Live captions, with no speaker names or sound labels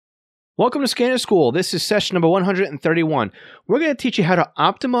Welcome to Scanner School. This is session number 131. We're going to teach you how to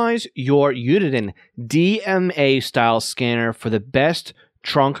optimize your Uniden DMA style scanner for the best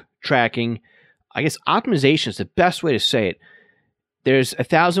trunk tracking. I guess optimization is the best way to say it. There's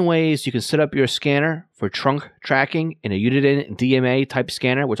 1,000 ways you can set up your scanner for trunk tracking in a Uniden DMA type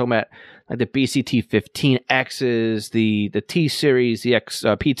scanner. We're talking about like the BCT15Xs, the T series, the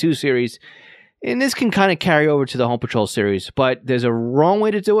P2 series. And this can kind of carry over to the Home Patrol series, but there's a wrong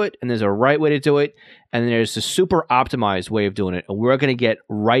way to do it, and there's a right way to do it, and there's a super optimized way of doing it. And we're going to get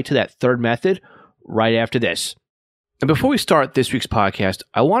right to that third method right after this. And before we start this week's podcast,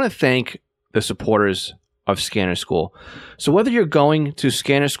 I want to thank the supporters of Scanner School. So whether you're going to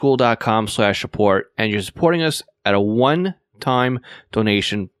scannerschool.com/support and you're supporting us at a one-time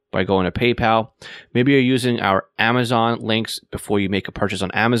donation by going to PayPal. Maybe you're using our Amazon links before you make a purchase on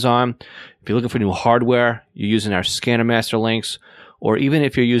Amazon. If you're looking for new hardware, you're using our Scanner Master links. Or even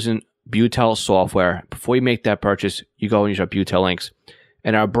if you're using Butel software, before you make that purchase, you go and use our Butel links.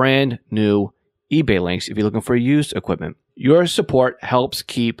 And our brand new eBay links if you're looking for used equipment. Your support helps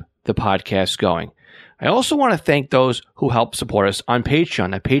keep the podcast going. I also want to thank those who help support us on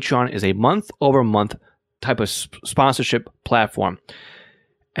Patreon. Now, Patreon is a month-over-month type of sponsorship platform.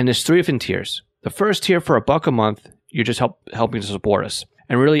 And there's 3 different tiers. The first tier for $1 a month, you're just helping to support us.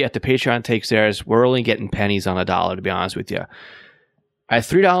 And really, at the Patreon takes theirs, we're only getting pennies on a dollar, to be honest with you. At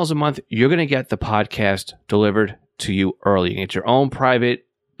 $3 a month, you're going to get the podcast delivered to you early. You get your own private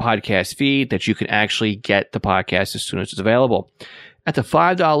podcast feed that you can actually get the podcast as soon as it's available. At the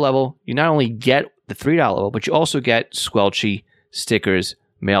 $5 level, you not only get the $3 level, but you also get Squelchy stickers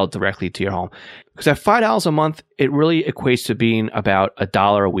mailed directly to your home. Because at $5 a month, it really equates to being about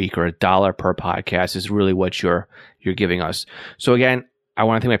 $1 a week or $1 per podcast is really what you're giving us. So again, I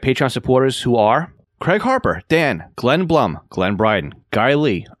want to thank my Patreon supporters who are Craig Harper, Dan, Glenn Blum, Glenn Bryden, Guy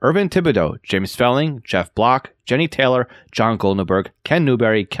Lee, Irvin Thibodeau, James Felling, Jeff Block, Jenny Taylor, John Goldenberg, Ken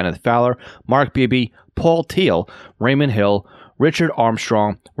Newberry, Kenneth Fowler, Mark Beebe, Paul Teal, Raymond Hill, Richard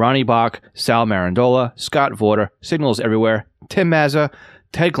Armstrong, Ronnie Bach, Sal Marandola, Scott Vorder, Signals Everywhere, Tim Mazza,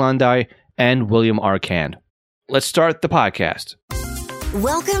 Ted Glendie, and William Arcand. Let's start the podcast.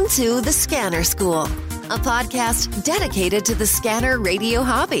 Welcome to The Scanner School, a podcast dedicated to the scanner radio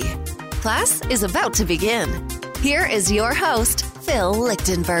hobby. Class is about to begin. Here is your host, Phil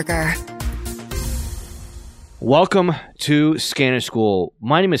Lichtenberger. Welcome to Scanner School.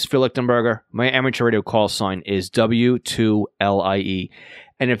 My name is Phil Lichtenberger. My amateur radio call sign is W2LIE.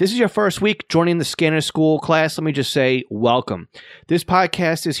 And if this is your first week joining the Scanner School class, let me just say welcome. This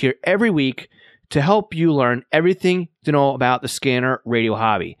podcast is here every week to help you learn everything to know about the scanner radio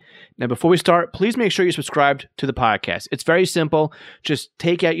hobby. Now, before we start, please make sure you're subscribed to the podcast. It's very simple. Just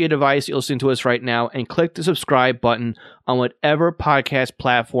take out your device, you're listening to us right now, and click the subscribe button on whatever podcast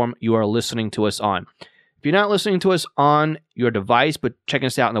platform you are listening to us on. If you're not listening to us on your device, but checking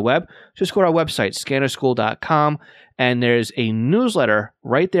us out on the web, just go to our website, scannerschool.com, and there's a newsletter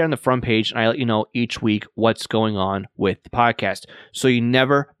right there on the front page, and I let you know each week what's going on with the podcast, so you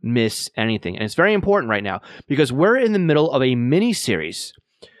never miss anything. And it's very important right now, because we're in the middle of a mini-series.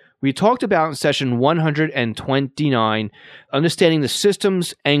 We talked about in session 129, understanding the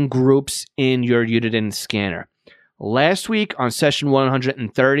systems and groups in your Uniden scanner. Last week on session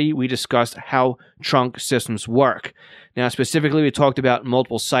 130, we discussed how trunk systems work. Now, specifically, we talked about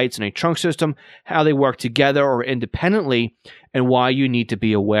multiple sites in a trunk system, how they work together or independently, and why you need to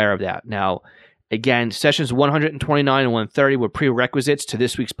be aware of that. Now, again, sessions 129 and 130 were prerequisites to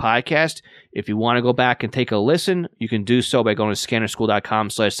this week's podcast. If you want to go back and take a listen, you can do so by going to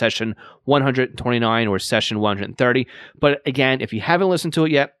scannerschool.com/session 129 or session 130. But again, if you haven't listened to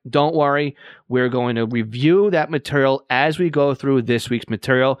it yet, don't worry. We're going to review that material as we go through this week's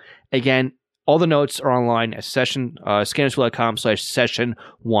material. Again, all the notes are online at scannerschool.com/session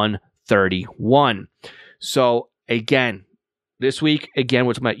 131. So again, this week, we're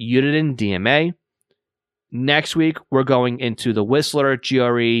talking about Uniden DMA. Next week, we're going into the Whistler,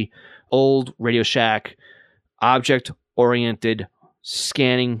 GRE, old Radio Shack, object-oriented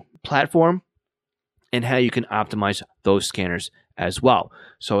scanning platform, and how you can optimize those scanners as well.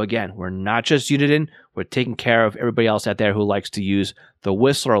 So again, we're not just Uniden, we're taking care of everybody else out there who likes to use the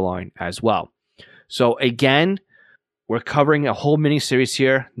Whistler line as well. So again, we're covering a whole mini-series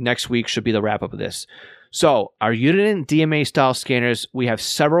here. Next week should be the wrap-up of this. So our Uniden DMA-style scanners, we have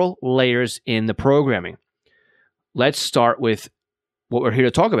several layers in the programming. Let's start with what we're here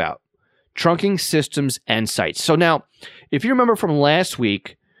to talk about, trunking systems and sites. So now, if you remember from last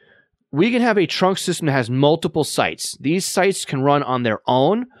week, we can have a trunk system that has multiple sites. These sites can run on their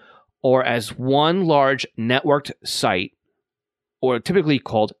own or as one large networked site or typically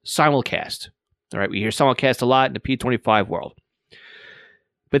called simulcast. All right, we hear simulcast a lot in the P25 world.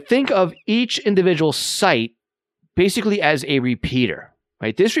 But think of each individual site basically as a repeater,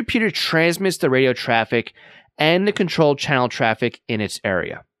 right? This repeater transmits the radio traffic and the control channel traffic in its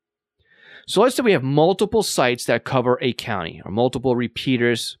area. So let's say we have multiple sites that cover a county, or multiple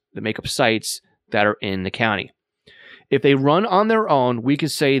repeaters that make up sites that are in the county. If they run on their own, we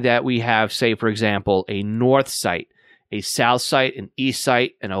could say that we have, say, for example, a north site, a south site, an east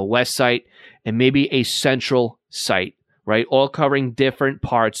site, and a west site, and maybe a central site, right? All covering different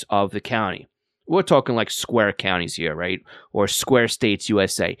parts of the county. We're talking like square counties here, right? Or square states,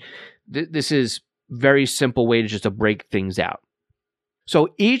 USA. This is very simple way to just to break things out.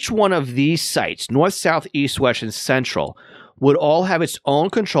 So each one of these sites, north, south, east, west, and central, would all have its own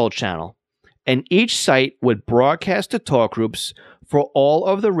control channel, and each site would broadcast to talk groups for all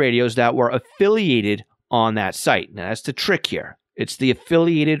of the radios that were affiliated on that site. Now, that's the trick here. It's the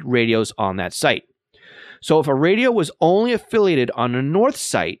affiliated radios on that site. So if a radio was only affiliated on the north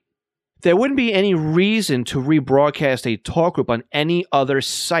site, there wouldn't be any reason to rebroadcast a talk group on any other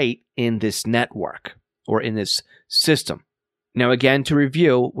site in this network or in this system. Now, again, to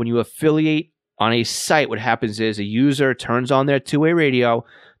review, when you affiliate on a site, what happens is a user turns on their two-way radio.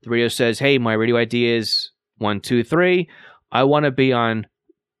 The radio says, hey, my radio ID is 123. I want to be on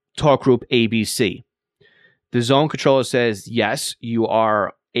talk group ABC. The zone controller says, yes, you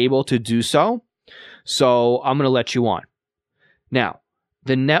are able to do so. So I'm going to let you on. Now,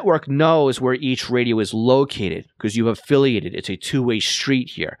 the network knows where each radio is located because you've affiliated. It's a two-way street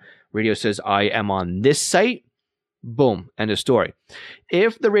here. Radio says, I am on this site. Boom, end of story.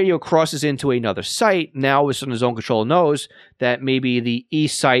 If the radio crosses into another site, now the zone controller knows that maybe the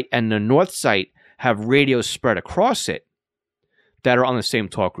east site and the north site have radios spread across it that are on the same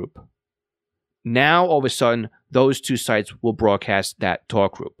talk group. Now, all of a sudden, those two sites will broadcast that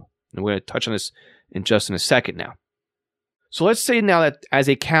talk group. And we're going to touch on this in a second now. So let's say now that as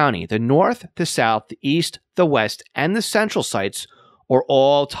a county, the north, the south, the east, the west, and the central sites are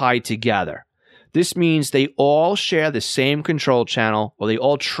all tied together. This means they all share the same control channel, or they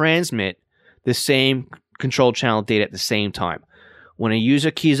all transmit the same control channel data at the same time. When a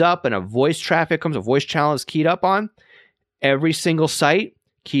user keys up and a voice channel is keyed up on, every single site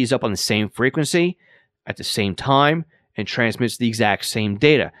keys up on the same frequency at the same time and transmits the exact same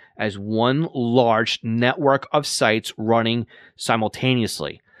data as one large network of sites running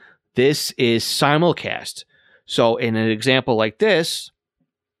simultaneously. This is simulcast. So in an example like this,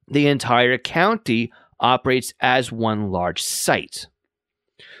 the entire county operates as one large site.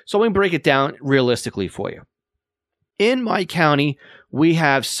 So let me break it down realistically for you. In my county, we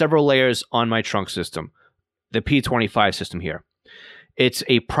have several layers on my trunk system, the P25 system here. It's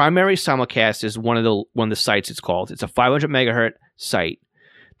a primary simulcast is one of the sites it's called. It's a 500 megahertz site.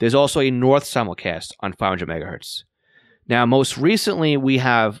 There's also a north simulcast on 500 megahertz. Now, most recently, we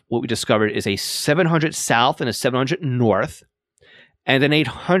have what we discovered is a 700 south and a 700 north, and an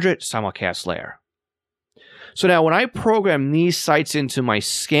 800 simulcast layer. So now when I program these sites into my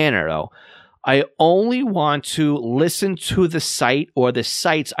scanner, though, I only want to listen to the site or the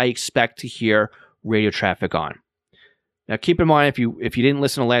sites I expect to hear radio traffic on. Now keep in mind, if you didn't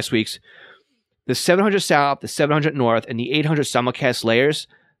listen to last week's, the 700 south, the 700 north, and the 800 simulcast layers,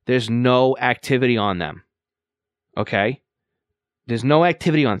 there's no activity on them. Okay? There's no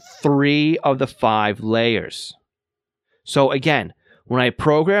activity on 3 of the 5 layers. So again, when I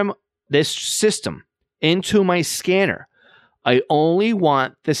program this system into my scanner, I only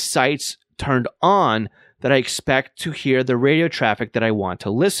want the sites turned on that I expect to hear the radio traffic that I want to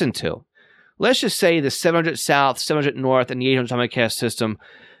listen to. Let's just say the 700 South, 700 North, and the 800 simulcast system,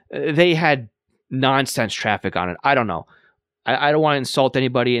 they had nonsense traffic on it. I don't know. I don't want to insult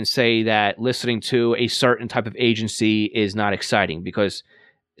anybody and say that listening to a certain type of agency is not exciting because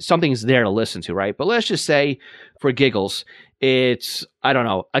something's there to listen to, right? But let's just say, for giggles, it's, I don't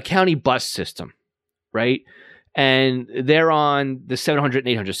know, a county bus system, right? And they're on the 700 and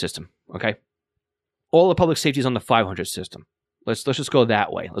 800 system, okay? All the public safety is on the 500 system. Let's just go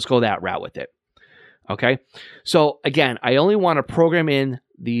that way. Let's go that route with it, okay? So again, I only want to program in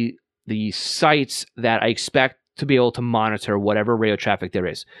the sites that I expect to be able to monitor whatever radio traffic there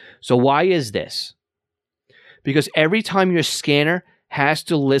is. So why is this? Because every time your scanner has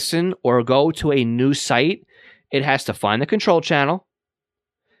to listen or go to a new site, it has to find the control channel,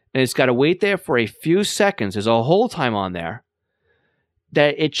 and it's got to wait there for a few seconds. There's a hold time on there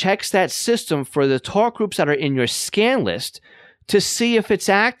that it checks that system for the talk groups that are in your scan list to see if it's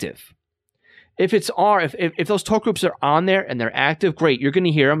active. If those talk groups are on there and they're active, great, you're going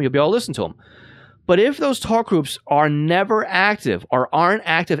to hear them, you'll be able to listen to them. But if those torque groups are never active or aren't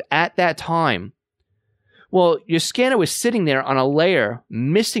active at that time, well, your scanner was sitting there on a layer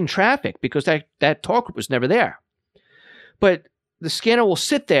missing traffic because that torque group was never there. But the scanner will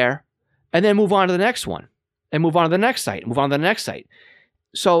sit there and then move on to the next one and move on to the next site and move on to the next site.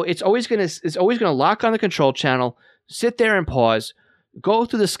 So it's always going to lock on the control channel, sit there and pause, go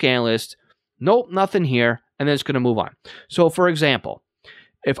through the scan list. Nope, nothing here. And then it's going to move on. So for example,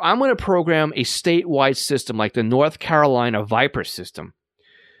 if I'm going to program a statewide system like the North Carolina Viper system,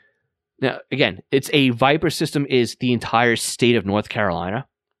 now again, it's a Viper system is the entire state of North Carolina.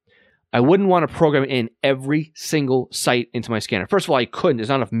 I wouldn't want to program in every single site into my scanner. First of all, I couldn't. There's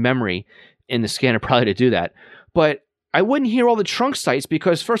not enough memory in the scanner probably to do that. But I wouldn't hear all the trunk sites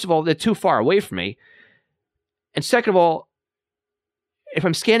because, first of all, they're too far away from me. And second of all, if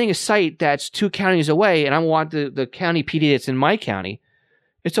I'm scanning a site that's 2 counties away and I want the county PD that's in my county,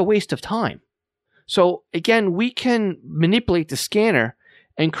 it's a waste of time. So again, we can manipulate the scanner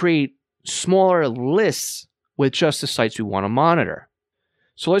and create smaller lists with just the sites we want to monitor.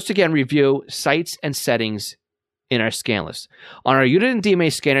 So let's again review sites and settings in our scan list. On our unit and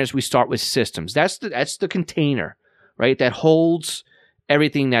DMA scanners, we start with systems. That's the container, right? That holds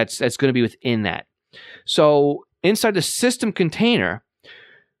everything that's going to be within that. So inside the system container,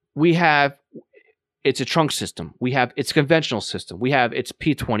 we have it's a trunk system. We have its conventional system. We have its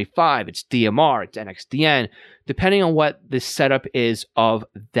P25, its DMR, its NXDN, depending on what the setup is of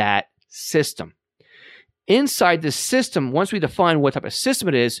that system. Inside the system, once we define what type of system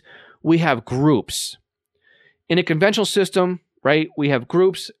it is, we have groups. In a conventional system, right, we have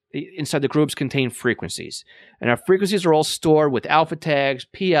groups. Inside the groups contain frequencies. And our frequencies are all stored with alpha tags,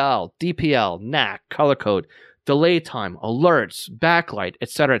 PL, DPL, NAC, color code, delay time, alerts, backlight,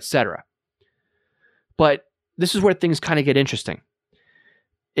 etc., etc. But this is where things kind of get interesting.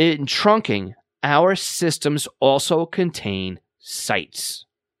 In trunking, our systems also contain sites.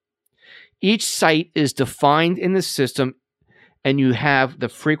 Each site is defined in the system, and you have the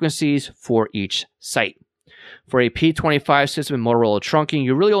frequencies for each site. For a P25 system in Motorola trunking,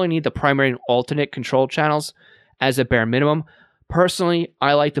 you really only need the primary and alternate control channels as a bare minimum. Personally,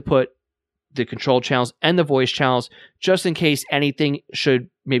 I like to put the control channels and the voice channels just in case anything should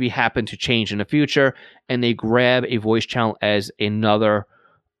maybe happen to change in the future and they grab a voice channel as another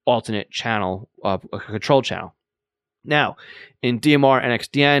alternate channel of a control channel. Now, in DMR and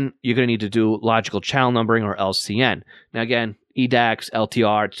NXDN, you're going to need to do logical channel numbering or LCN. Now again, EDAX,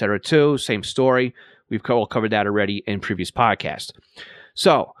 LTR, etc. too, same story. We've covered that already in previous podcasts.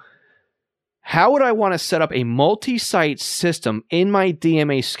 So, how would I want to set up a multi-site system in my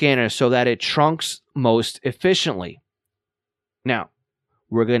DMA scanner so that it trunks most efficiently? Now,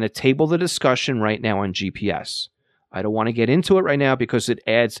 we're going to table the discussion right now on GPS. I don't want to get into it right now because it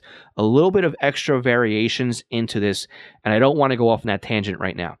adds a little bit of extra variations into this, and I don't want to go off on that tangent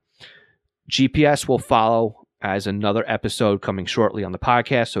right now. GPS will follow as another episode coming shortly on the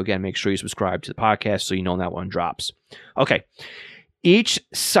podcast. So again, make sure you subscribe to the podcast so you know when that one drops. Okay. Each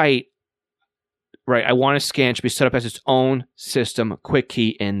site, right, I want to scan should be set up as its own system quick key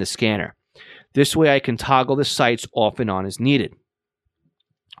in the scanner. This way I can toggle the sites off and on as needed.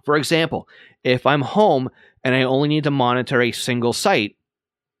 For example, if I'm home and I only need to monitor a single site,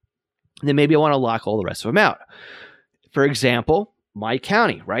 then maybe I want to lock all the rest of them out. For example, my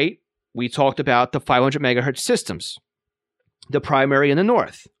county, right? We talked about the 500 megahertz systems, the primary in the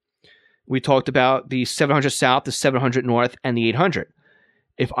north. We talked about the 700 south, the 700 north, and the 800.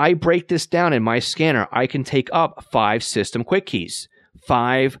 If I break this down in my scanner, I can take up 5 system quick keys,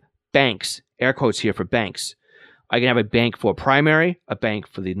 5 banks, air quotes here for banks. I can have a bank for primary, a bank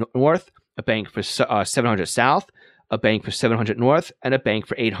for the north, a bank for 700 south, a bank for 700 north, and a bank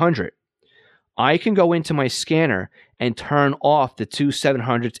for 800. I can go into my scanner and turn off the 2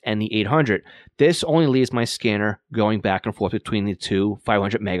 700s and the 800. This only leaves my scanner going back and forth between the 2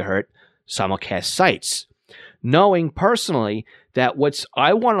 500 megahertz simulcast sites, knowing personally that what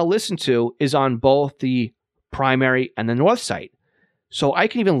I want to listen to is on both the primary and the north site. So I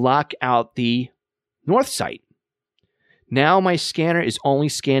can even lock out the north site. Now my scanner is only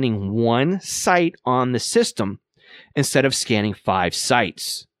scanning 1 site on the system instead of scanning 5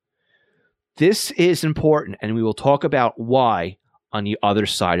 sites. This is important, and we will talk about why on the other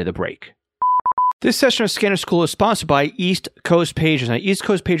side of the break. This session of Scanner School is sponsored by East Coast Pagers. Now, East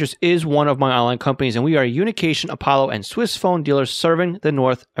Coast Pagers is one of my online companies, and we are a Unication, Apollo, and Swiss phone dealers serving the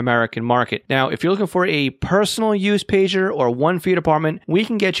North American market. Now, if you're looking for a personal use pager or one for your department, we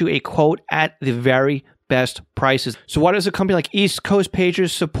can get you a quote at the very best prices. So why does a company like East Coast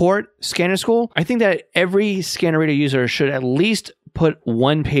Pagers support Scanner School? I think that every scanner reader user should at least put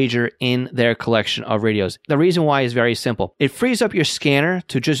one pager in their collection of radios. The reason why is very simple. It frees up your scanner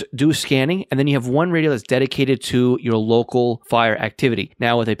to just do scanning, and then you have one radio that's dedicated to your local fire activity.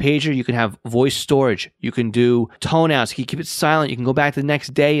 Now with a pager, you can have voice storage. You can do tone outs. You can keep it silent. You can go back the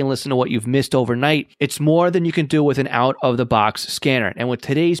next day and listen to what you've missed overnight. It's more than you can do with an out-of-the-box scanner. And with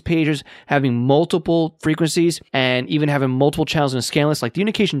today's pagers having multiple frequencies and even having multiple channels in a scan list, like the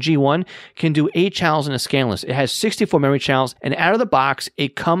Unication G1 can do 8 channels in a scan list. It has 64 memory channels, and out of the box,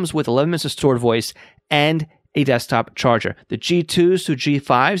 it comes with 11 minutes of stored voice and a desktop charger. The G2s to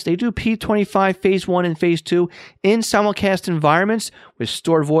G5s, they do P25 Phase 1 and Phase 2 in simulcast environments with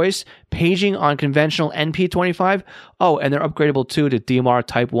stored voice, paging on conventional and P25. Oh, and they're upgradable too to DMR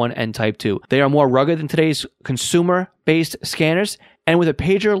Type 1 and Type 2. They are more rugged than today's consumer-based scanners. And with a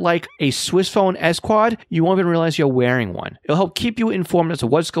pager like a Swissphone S-Quad, you won't even realize you're wearing one. It'll help keep you informed as to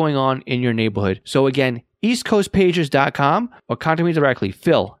what's going on in your neighborhood. So again, eastcoastpagers.com or contact me directly,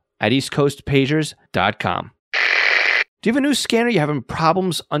 phil@eastcoastpagers.com. Do you have a new scanner? You're having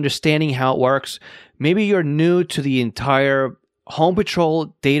problems understanding how it works? Maybe you're new to the entire Home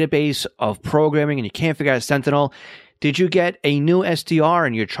Patrol database of programming and you can't figure out Sentinel. Did you get a new SDR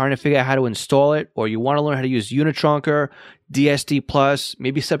and you're trying to figure out how to install it? Or you want to learn how to use Unitrunker, DSD Plus,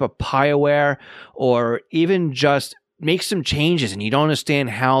 maybe set up a PieAware, or even just make some changes and you don't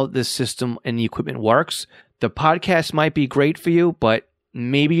understand how this system and the equipment works? The podcast might be great for you, but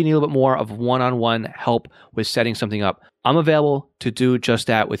maybe you need a little bit more of one-on-one help with setting something up. I'm available to do just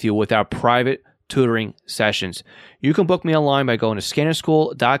that with you with our private tutoring sessions. You can book me online by going to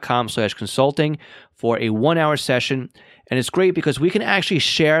scannerschool.com/consulting for a 1-hour session. And it's great because we can actually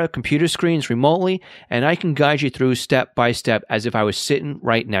share computer screens remotely and I can guide you through step by step as if I was sitting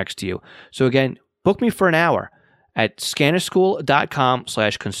right next to you. So again, book me for an hour at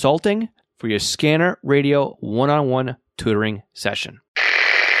scannerschool.com/consulting for your scanner radio one-on-one tutoring session.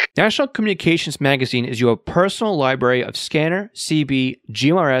 National Communications Magazine is your personal library of scanner, CB,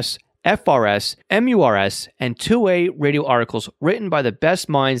 GMRS, FRS, MURS, and two-way radio articles written by the best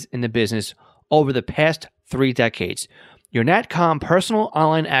minds in the business over the past 3 decades. Your NatCom personal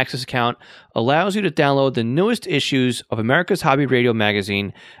online access account allows you to download the newest issues of America's Hobby Radio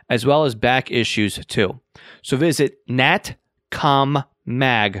magazine, as well as back issues too. So visit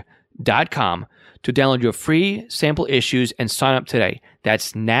natcommag.com to download your free sample issues and sign up today.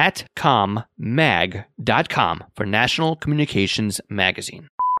 That's natcommag.com for National Communications Magazine.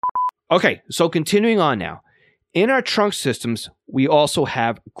 Okay, so continuing on now. In our trunk systems, we also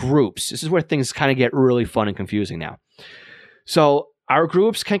have groups. This is where things kind of get really fun and confusing now. So our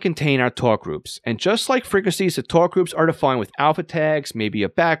groups can contain our talk groups. And just like frequencies, the talk groups are defined with alpha tags, maybe a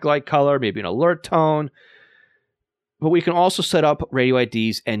backlight color, maybe an alert tone. But we can also set up radio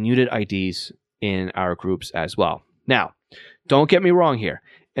IDs and unit IDs in our groups as well. Now, don't get me wrong here.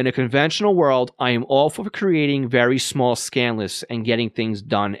 In a conventional world, I am all for creating very small scan lists and getting things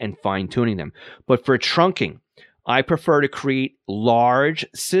done and fine-tuning them. But for trunking, I prefer to create large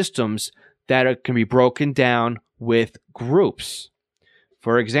systems that can be broken down with groups.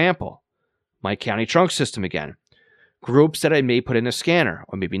 For example, my county trunk system again. Groups that I may put in a scanner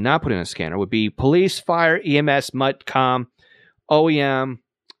or maybe not put in a scanner would be police, fire, EMS, MUTCOM, OEM,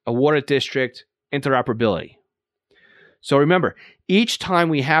 a water district, interoperability. So remember, each time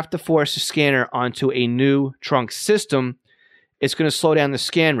we have to force a scanner onto a new trunk system, it's going to slow down the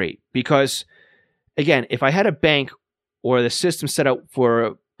scan rate because, again, if I had a bank or the system set up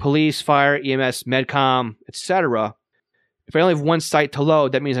for police, fire, EMS, MedCom, etc., if I only have one site to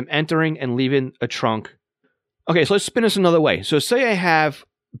load, that means I'm entering and leaving a trunk. Okay, so let's spin this another way. So say I have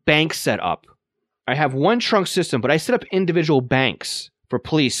banks set up. I have one trunk system, but I set up individual banks for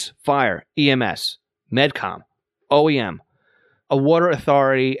police, fire, EMS, MedCom, OEM, a water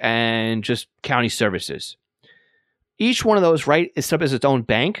authority, and just county services. Each one of those, right, is set up as its own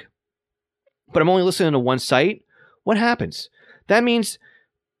bank, but I'm only listening to one site. What happens? That means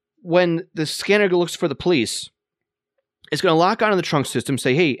when the scanner looks for the police, it's going to lock onto the trunk system,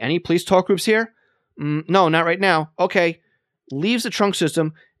 say, hey, any police talk groups here? No, not right now. Okay. Leaves the trunk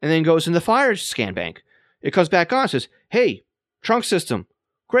system and then goes in the fire scan bank. It comes back on and says, hey, trunk system,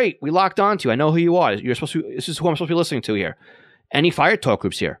 great, we locked onto you. I know who you are. This is who I'm supposed to be listening to here. Any fire talk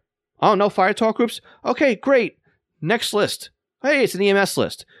groups here? Oh, no fire talk groups? Okay, great. Next list. Hey, it's an EMS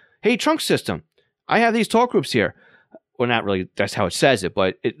list. Hey, trunk system, I have these talk groups here. Well, not really, that's how it says it,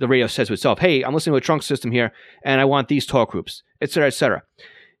 but the radio says to itself, hey, I'm listening to a trunk system here, and I want these talk groups, etc., etc.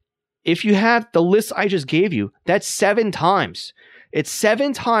 If you have the list I just gave you, that's 7 times. It's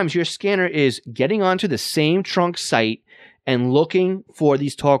 7 times your scanner is getting onto the same trunk site and looking for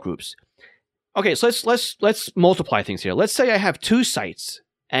these talk groups. Okay, so let's multiply things here. Let's say I have 2 sites,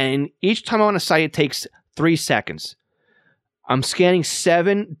 and each time I'm on a site, it takes 3 seconds. I'm scanning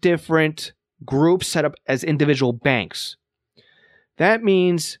 7 different groups set up as individual banks. That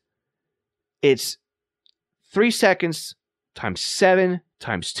means it's 3 seconds times 7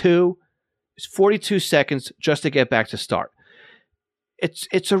 times 2 is 42 seconds just to get back to start.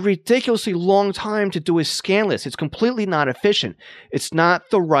 It's a ridiculously long time to do a scan list. It's completely not efficient. It's not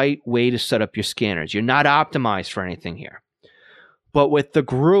the right way to set up your scanners. You're not optimized for anything here. But with the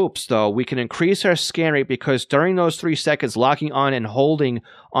groups, though, we can increase our scan rate because during those 3 seconds, locking on and holding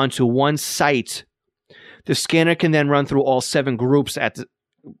onto one site, the scanner can then run through all 7 groups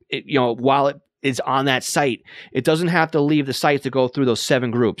while it is on that site. It doesn't have to leave the site to go through those 7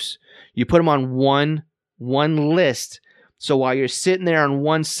 groups. You put them on one list. So while you're sitting there on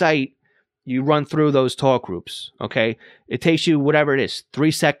one site, you run through those talk groups, okay? It takes you, whatever it is,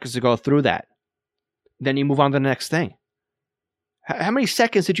 3 seconds to go through that. Then you move on to the next thing. How many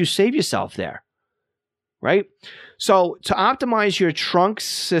seconds did you save yourself there, right? So to optimize your trunk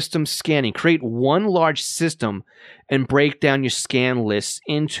system scanning, create one large system and break down your scan lists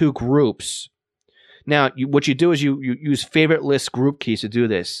into groups. Now, what you do is you use favorite list group keys to do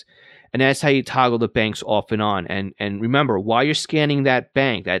this. And that's how you toggle the banks off and on. And remember, while you're scanning that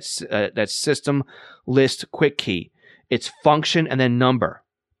bank, that system list quick key, it's function and then number.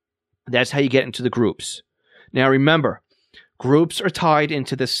 That's how you get into the groups. Now remember, groups are tied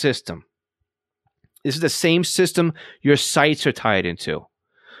into the system. This is the same system your sites are tied into.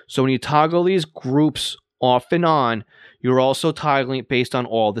 So when you toggle these groups off and on, you're also toggling it based on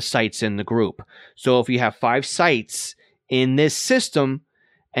all the sites in the group. So if you have 5 sites in this system,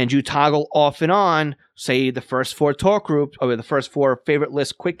 and you toggle off and on, say the first 4 talk groups, or the first 4 favorite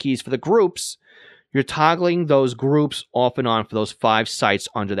list quick keys for the groups, you're toggling those groups off and on for those 5 sites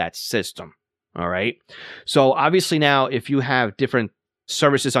under that system. All right. So obviously now, if you have different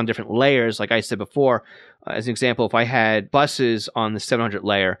services on different layers, like I said before, as an example, if I had buses on the 700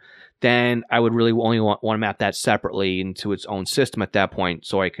 layer, then I would really only want to map that separately into its own system at that point,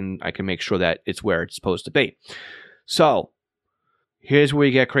 so I can make sure that it's where it's supposed to be. So here's where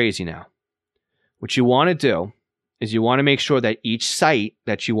you get crazy now. What you want to do is you want to make sure that each site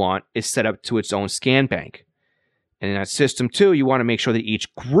that you want is set up to its own scan bank. And in that system too, you want to make sure that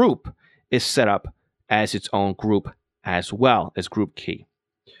each group is set up as its own group as well as group key.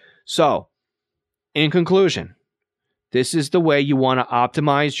 So, in conclusion, this is the way you want to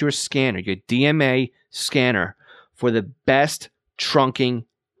optimize your scanner, your DMA scanner, for the best trunking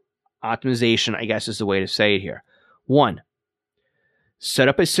optimization, I guess is the way to say it here. 1, set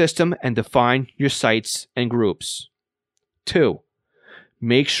up a system and define your sites and groups. 2,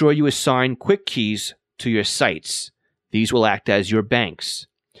 make sure you assign quick keys to your sites. These will act as your banks.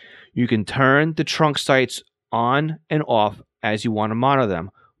 You can turn the trunk sites on and off as you want to monitor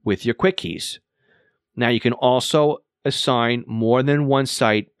them with your quick keys. Now you can also assign more than one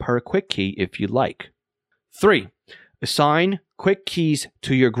site per quick key if you'd like. 3, assign quick keys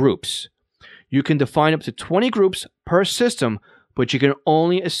to your groups. You can define up to 20 groups per system, but you can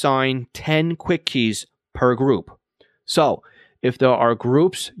only assign 10 quick keys per group. So, if there are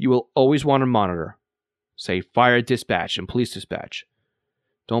groups you will always want to monitor, say fire dispatch and police dispatch,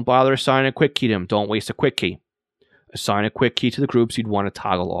 don't bother assigning a quick key to them. Don't waste a quick key. Assign a quick key to the groups you'd want to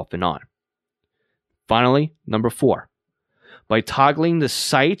toggle off and on. Finally, number 4. By toggling the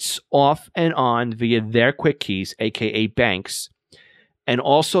sites off and on via their quick keys, aka banks, and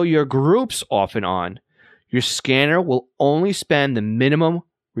also your groups off and on, your scanner will only spend the minimum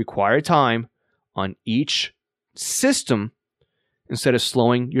required time on each system instead of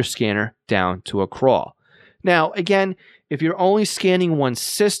slowing your scanner down to a crawl. Now, again, if you're only scanning one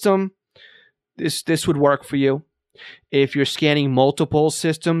system, this would work for you. If you're scanning multiple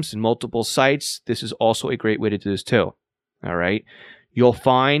systems and multiple sites, this is also a great way to do this too. All right. You'll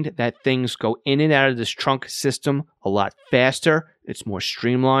find that things go in and out of this trunk system a lot faster. It's more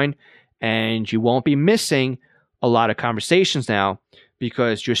streamlined, and you won't be missing a lot of conversations now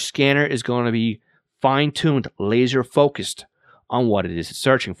because your scanner is going to be fine-tuned, laser-focused on what it is it's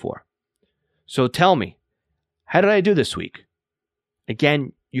searching for. So tell me, how did I do this week?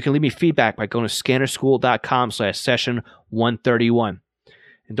 Again, you can leave me feedback by going to scannerschool.com/session131.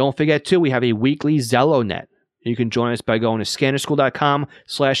 And don't forget, too, we have a weekly ZelloNet. You can join us by going to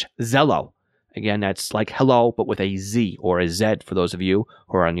scannerschool.com/Zello. Again, that's like hello, but with a Z or a Z for those of you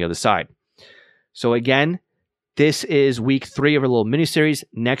who are on the other side. So again, this is week 3 of a little mini-series.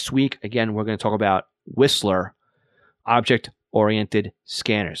 Next week, again, we're going to talk about Whistler object-oriented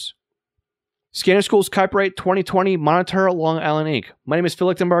scanners. Scanner School's copyright 2020, Monitor, Long Island, Inc. My name is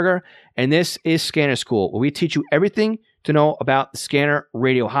Phil Lichtenberger, and this is Scanner School, where we teach you everything to know about the scanner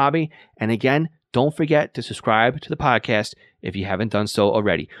radio hobby. And again, don't forget to subscribe to the podcast if you haven't done so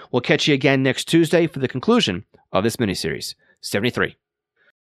already. We'll catch you again next Tuesday for the conclusion of this miniseries. 73.